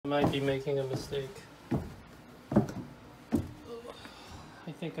might be making a mistake. I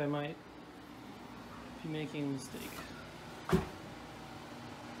think I might be making a mistake.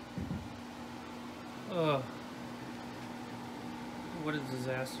 Ugh. What a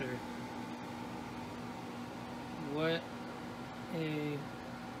disaster. What a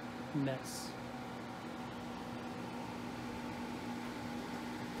mess.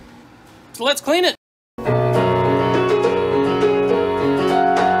 So let's clean it.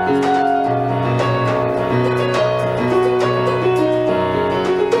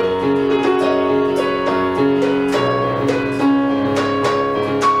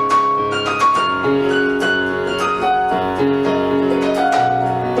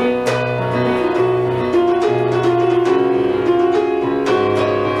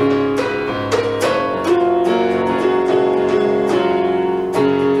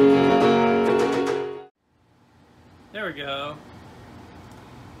 There we go.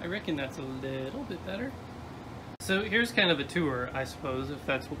 I reckon that's a little bit better. So here's kind of a tour, I suppose, if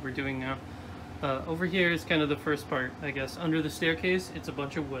that's what we're doing now. Over here is kind of the first part, I guess. Under the staircase, it's a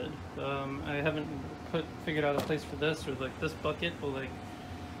bunch of wood. I haven't figured out a place for this, or like this bucket, but like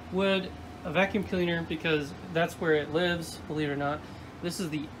wood, a vacuum cleaner, because that's where it lives, believe it or not. This is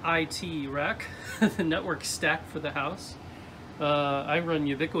the IT rack, the network stack for the house. I run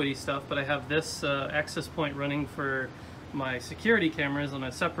Ubiquiti stuff, but I have this access point running for my security cameras on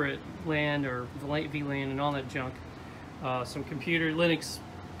a separate LAN or VLAN and all that junk. Some Linux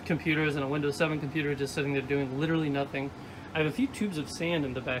computers and a Windows 7 computer just sitting there doing literally nothing. I have a few tubes of sand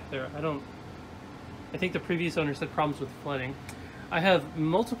in the back there. I think the previous owners had problems with flooding. I have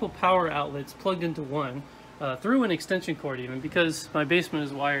multiple power outlets plugged into one through an extension cord even, because my basement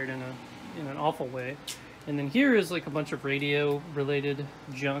is wired in an awful way. And then here is like a bunch of radio related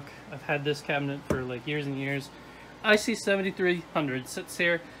junk. I've had this cabinet for like years and years. IC7300 sits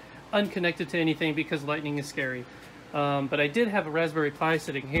here unconnected to anything because lightning is scary. But I did have a Raspberry Pi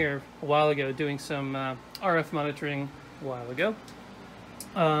sitting here a while ago doing some RF monitoring a while ago.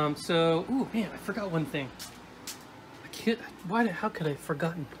 Ooh man, I forgot one thing. How could I have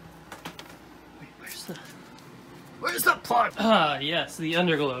forgotten? Wait, where's the plug? Ah, yes, the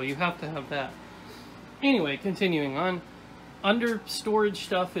Underglow. You have to have that. Anyway, continuing on. Under storage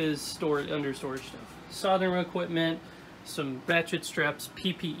stuff is under storage stuff. Soldering equipment, some ratchet straps,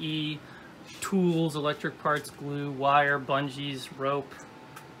 PPE, tools, electric parts, glue, wire, bungees, rope,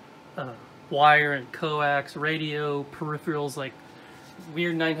 wire and coax, radio, peripherals like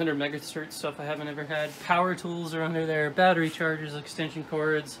weird 900 megahertz stuff I haven't ever had. Power tools are under there, battery chargers, extension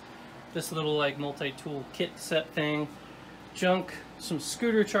cords, this little like multi-tool kit set thing, junk, some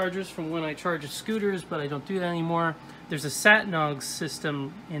scooter chargers from when I charge scooters, but I don't do that anymore. There's a SATNOG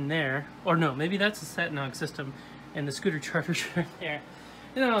system in there, or no, maybe that's a SATNOG system, and the scooter chargers are in there.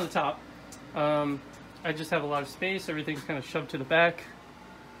 And then on the top, I just have a lot of space. Everything's kind of shoved to the back.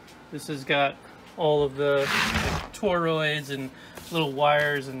 This has got all of the Toe-roids and little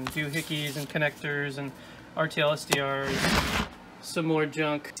wires and doohickeys and connectors and RTL SDRs, some more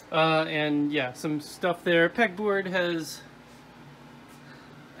junk, and yeah, some stuff there. Pegboard has,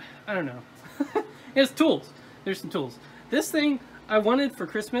 I don't know, it has tools. There's some tools. This thing I wanted for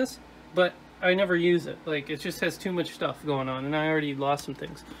Christmas, but I never use it. Like, it just has too much stuff going on, and I already lost some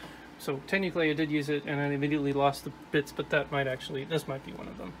things. So technically I did use it, and I immediately lost the bits, but this might be one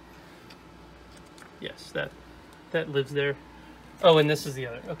of them. Yes, that lives there. Oh, and this is the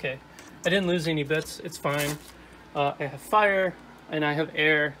other. Okay. I didn't lose any bits. It's fine. I have fire, and I have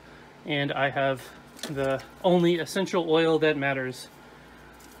air, and I have the only essential oil that matters.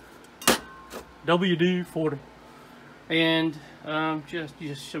 WD-40. And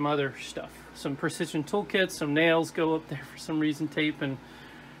just some other stuff. Some precision toolkits, some nails go up there for some reason, tape, and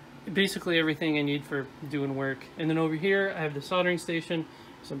basically everything I need for doing work. And then over here I have the soldering station,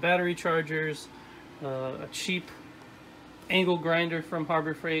 some battery chargers, a cheap angle grinder from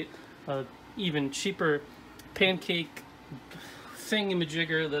Harbor Freight, even cheaper pancake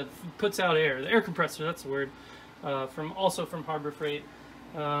thingamajigger that puts out air, the air compressor, that's the word, also from Harbor Freight.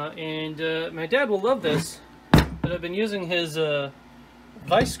 And my dad will love this, but I've been using his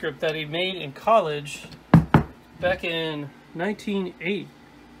vice script that he made in college back in 1980.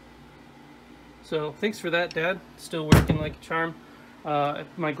 So thanks for that, Dad. Still working like a charm.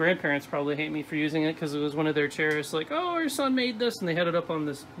 My grandparents probably hate me for using it because it was one of their chairs, like, oh, our son made this, and they had it up on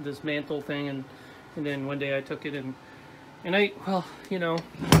this mantle thing, and then one day I took it and well, you know,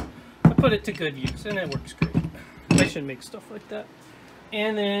 I put it to good use, and it works great. I should make stuff like that.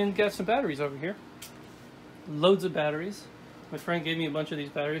 And then got some batteries over here. Loads of batteries. My friend gave me a bunch of these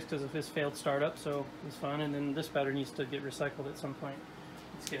batteries because of his failed startup, so it was fun. And then this battery needs to get recycled at some point.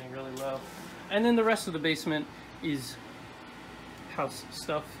 It's getting really low. And then the rest of the basement is house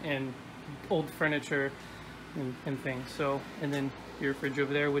stuff and old furniture and things. So, and then your fridge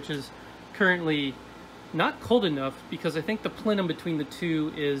over there, which is currently not cold enough because I think the plenum between the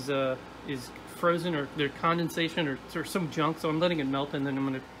two is frozen, or there's condensation or some junk. So I'm letting it melt and then I'm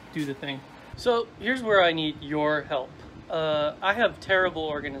gonna do the thing. So here's where I need your help. I have terrible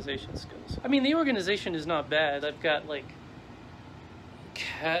organization skills. I mean, the organization is not bad. I've got like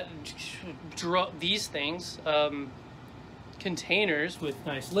these things, containers with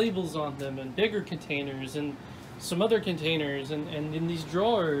nice labels on them, and bigger containers, and some other containers, and in these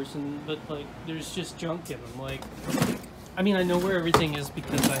drawers, but like there's just junk in them. Like, I mean, I know where everything is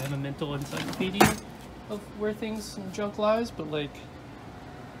because I have a mental encyclopedia of where things and junk lies, but like,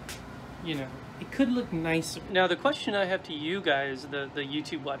 you know, it could look nicer. Now the question I have to you guys, the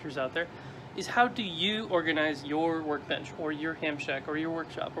YouTube watchers out there, is how do you organize your workbench or your ham shack or your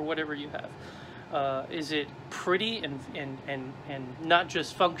workshop or whatever you have? Is it pretty and not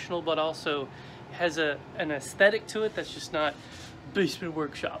just functional, but also has an aesthetic to it that's just not basement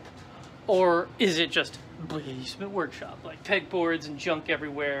workshop? Or is it just basement workshop, like pegboards and junk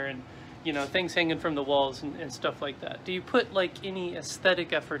everywhere and, you know, things hanging from the walls and stuff like that? Do you put like any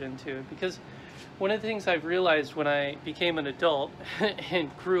aesthetic effort into it? Because one of the things I've realized when I became an adult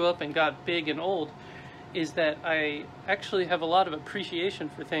and grew up and got big and old is that I actually have a lot of appreciation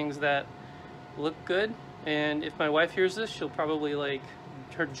for things that look good. And if my wife hears this, she'll probably like,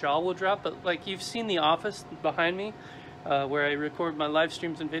 her jaw will drop. But like, you've seen The Office behind me, where I record my live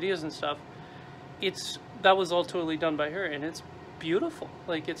streams and videos and stuff. That was all totally done by her, and it's beautiful.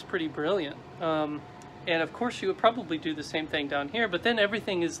 Like, it's pretty brilliant. And of course she would probably do the same thing down here, but then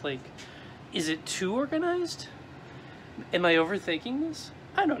everything is like, is it too organized? Am I overthinking this?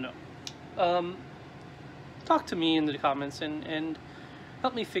 I don't know. Talk to me in the comments and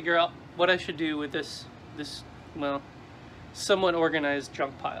help me figure out what I should do with this well, somewhat organized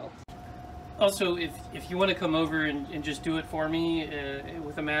junk pile. Also, if you want to come over and just do it for me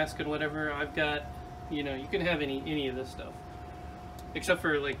with a mask and whatever, I've got, you know, you can have any of this stuff, except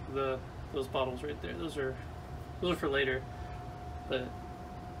for like those bottles right there. Those are for later, but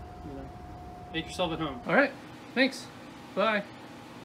you know, make yourself at home. All right, thanks. Bye.